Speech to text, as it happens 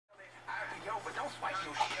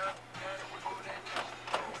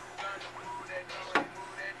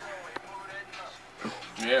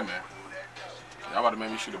Yeah, man. Y'all about to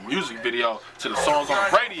make me shoot a music video to the songs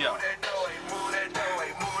on the radio.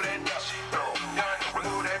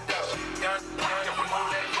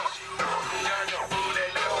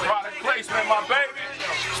 Product placement, my baby.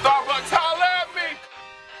 Starbucks, holla at me.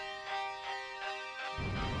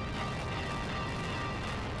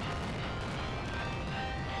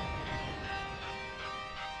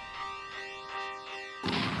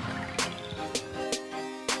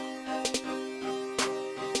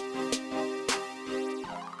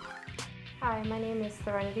 Hi, my name is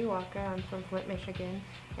Serenity Walker. I'm from Flint, Michigan,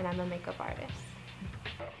 and I'm a makeup artist.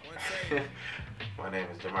 My name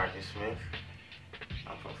is Jamarcus Smith.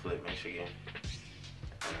 I'm from Flint, Michigan,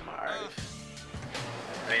 and I'm an artist.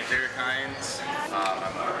 My name's Eric Hines. I'm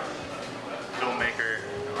a filmmaker,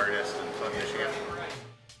 artist in Flint, Michigan.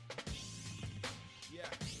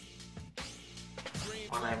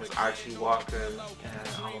 My name is Archie Walker, and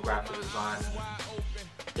I'm a graphic designer,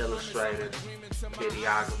 illustrator,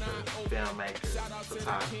 videographer, filmmaker,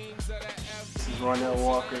 photographer. This is Ronell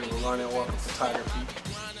Walker with Ronell Walker Photography.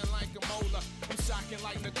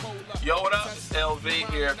 Yo, what up? It's LV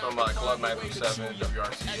here from Club 937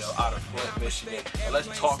 WRCL out of Flint, Michigan. And let's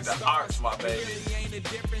talk the arts, my baby.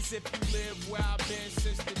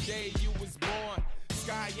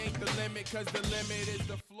 Sky ain't the limit, cause the limit is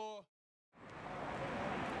the floor.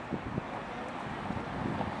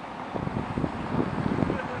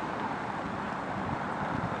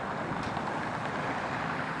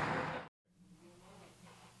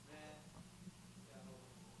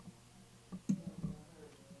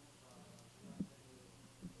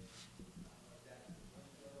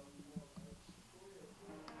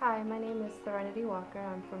 Hi, my name is Serenity Walker.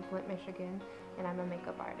 I'm from Flint, Michigan, and I'm a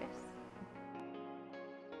makeup artist.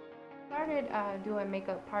 I started doing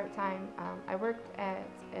makeup part-time. I worked at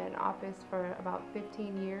an office for about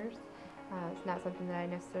 15 years. It's not something that I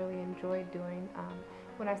necessarily enjoyed doing.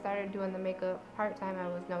 When I started doing the makeup part-time, I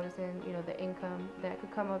was noticing, the income that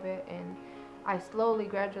could come of it, and I slowly,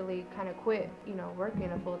 gradually kind of quit,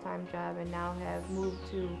 working a full-time job, and now have moved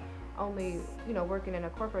to only, working in a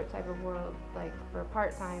corporate type of world, like for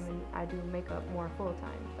part-time, and I do makeup more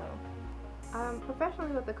full-time. So,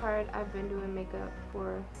 professionally with the card, I've been doing makeup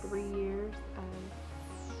for 3 years.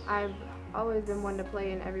 I've always been one to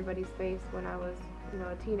play in everybody's face when I was,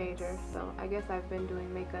 a teenager. So I guess I've been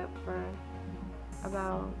doing makeup for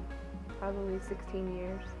about probably 16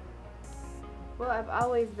 years. Well, I've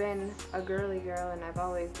always been a girly girl, and I've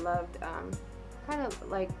always loved kind of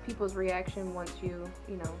like people's reaction once you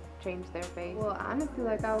change their face. Well, honestly,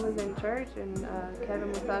 like I was in church and Kevin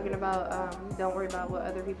was talking about don't worry about what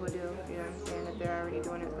other people do, you know what I'm saying, if they're already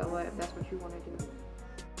doing it, so what, if that's what you want to do.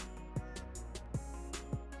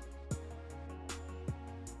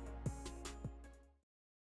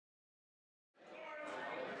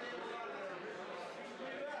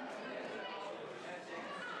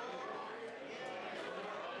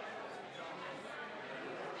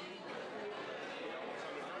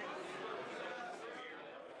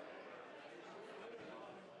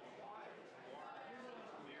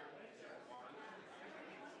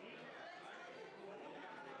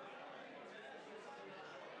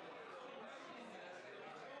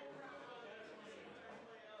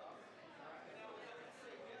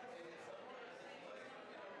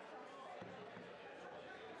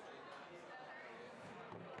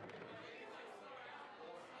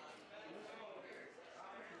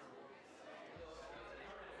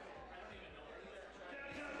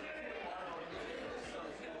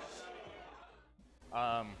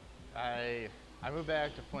 I moved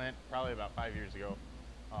back to Flint probably about 5 years ago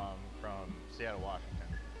from Seattle, Washington,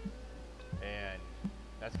 and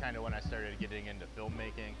that's kind of when I started getting into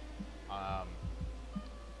filmmaking,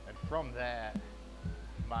 and from that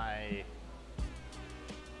my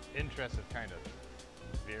interests have kind of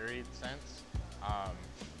varied since.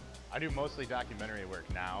 I do mostly documentary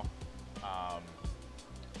work now,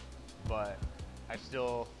 but I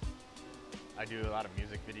do a lot of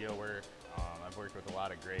music video work. I've worked with a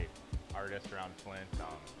lot of great artists around Flint.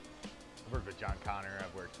 I've worked with John Connor,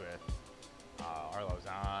 I've worked with Arlo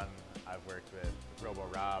Zahn, I've worked with Robo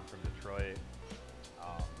Rob from Detroit.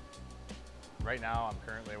 Right now I'm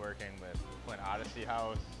currently working with Flint Odyssey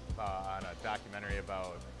House on a documentary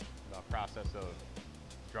about the process of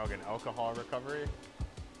drug and alcohol recovery.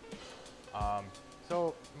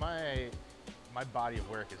 So my body of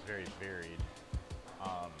work is very varied.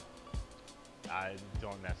 I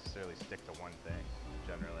don't necessarily stick to one thing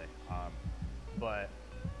generally, but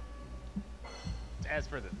as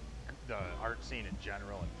for the art scene in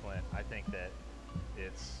general in Flint, I think that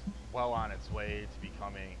it's well on its way to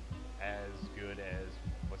becoming as good as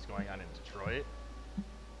what's going on in Detroit.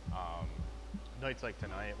 Nights like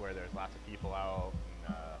tonight where there's lots of people out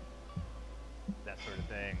and that sort of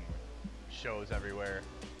thing, shows everywhere.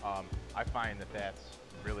 I find that that's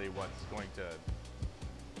really what's going to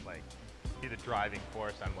be the driving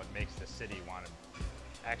force on what makes the city want to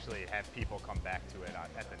actually have people come back to it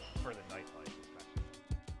for the nightlife especially.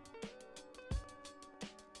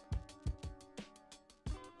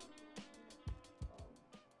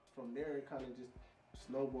 From there, it kind of just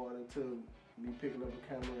snowballed into me picking up a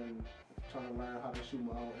camera and trying to learn how to shoot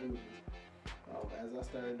my own images. As I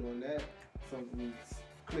started doing that, something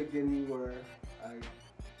clicked in me where I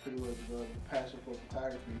pretty much developed a passion for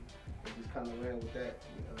photography and just kind of ran with that.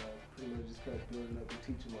 Pretty much just kept building up and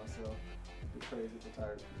teaching myself the trades of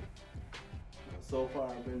photography. So far,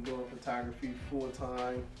 I've been doing photography full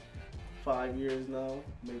time, 5 years now,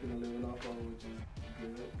 making a living off of it, which is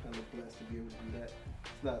good. Kind of blessed to be able to do that.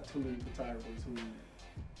 It's not too many photographers who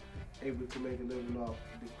are able to make a living off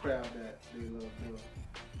the craft that they love doing.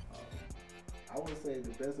 I would say the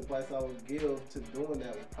best advice I would give to doing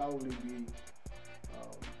that would probably be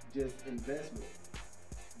just investment.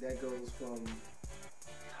 That goes from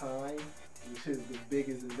time, which is the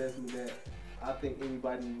biggest investment that I think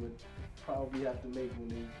anybody would probably have to make when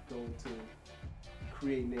they go into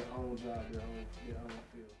creating their own job, their own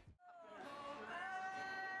field.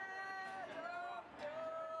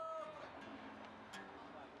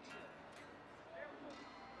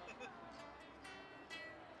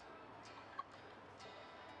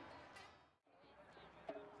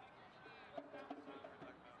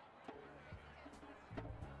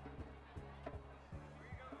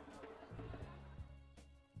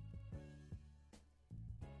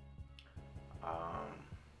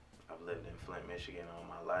 I've lived in Flint, Michigan all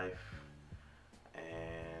my life,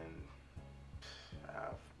 and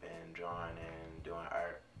I've been drawing and doing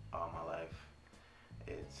art all my life.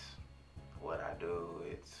 It's what I do,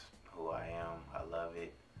 it's who I am, I love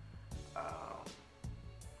it.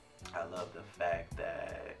 I love the fact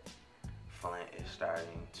that Flint is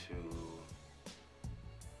starting to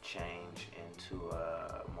change into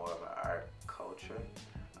more of an art culture.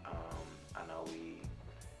 I know we,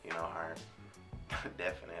 aren't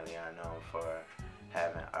definitely are known for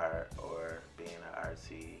having art or being an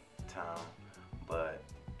artsy town, but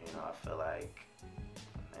I feel like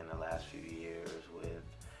in the last few years with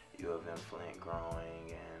U of M Flint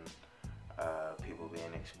growing and people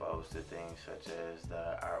being exposed to things such as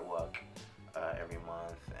the Art Walk every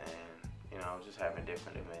month and just having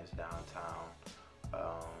different events downtown,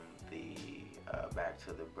 the Back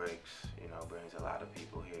to the Bricks brings a lot of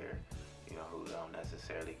people here who don't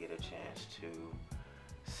necessarily get a chance to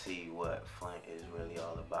see what Flint is really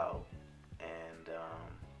all about, and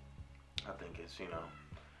I think it's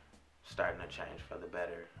starting to change for the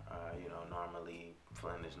better. Normally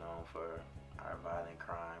Flint is known for our violent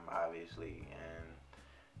crime, obviously, and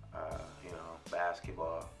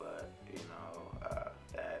basketball, but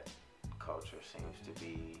that culture seems to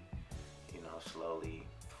be slowly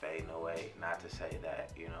fading away. Not to say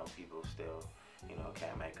that people still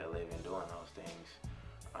can't make a living doing those things,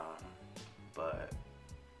 but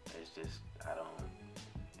it's just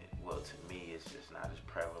to me it's just not as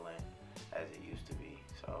prevalent as it used to be.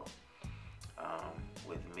 So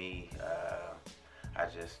with me, I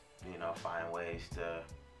just find ways to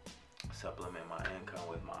supplement my income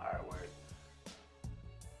with my artwork.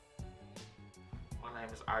 My name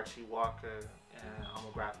is Archie Walker, and I'm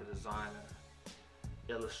a graphic designer,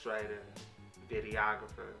 illustrator,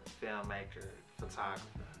 videographer, filmmaker, photographer.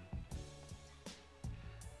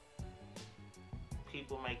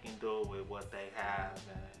 People making do with what they have,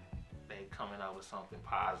 and they coming up with something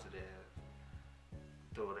positive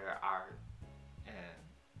through their art,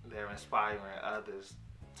 and they're inspiring others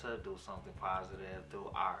to do something positive through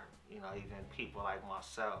art. Even people like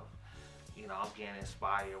myself, I'm getting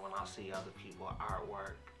inspired when I see other people's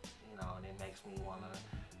artwork, and it makes me want to,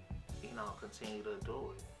 continue to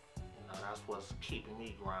do it. That's what's keeping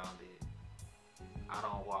me grounded. I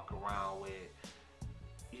don't walk around with,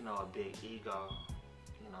 a big ego,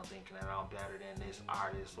 thinking that I'm better than this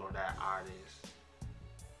artist or that artist.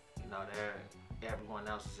 Everyone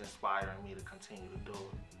else is inspiring me to continue to do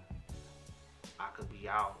it. I could be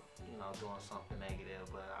out, doing something negative,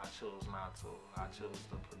 but I choose not to. I choose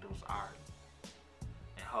to produce art.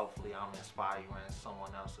 And hopefully I'm inspiring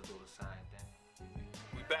someone else to do the same thing.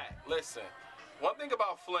 We back. Listen, One thing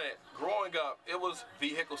about Flint, growing up, it was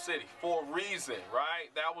vehicle city for a reason, right?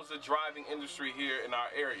 That was a driving industry here in our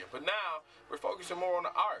area. But now we're focusing more on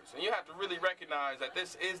the arts, and you have to really recognize that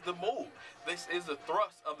this is the move. This is the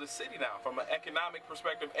thrust of the city now from an economic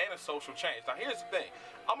perspective and a social change. Now here's the thing,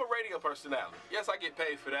 I'm a radio personality. Yes, I get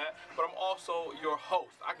paid for that, but I'm also your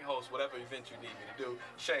host. I can host whatever event you need me to do,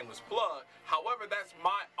 shameless plug. However, that's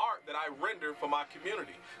my art that I render for my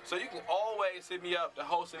community. So you can always hit me up to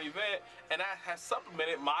host an event, and that has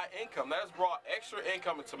supplemented my income. That has brought extra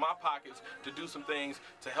income into my pockets to do some things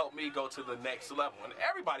to help me go to the next level. And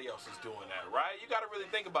everybody else is doing that, right? You got to really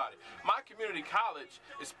think about it. My community college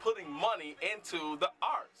is putting money into the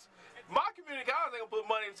arts. My community college ain't gonna put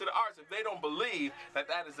money into the arts if they don't believe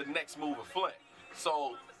that that is the next move of Flint.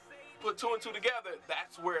 So put two and two together,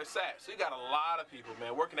 that's where it's at. So you got a lot of people,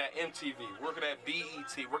 man, working at MTV, working at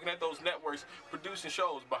BET, working at those networks, producing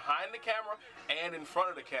shows behind the camera and in front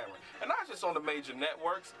of the camera. And not just on the major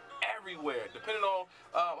networks, everywhere. Depending on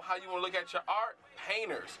how you want to look at your art,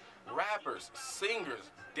 painters, rappers,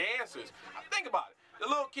 singers, dancers. Think about it. The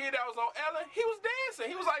little kid that was on Ellen, he was dancing.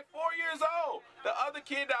 He was like 4 years old. The other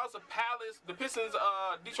kid that was a Palace, the Pistons,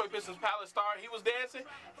 Detroit Pistons Palace star, he was dancing.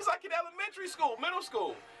 He's like in elementary school, middle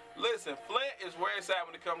school. Listen, Flint is where it's at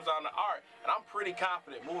when it comes down to art, and I'm pretty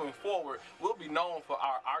confident moving forward we'll be known for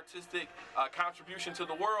our artistic contribution to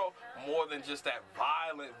the world more than just that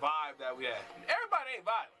violent vibe that we have. Everybody ain't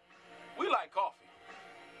violent. We like coffee.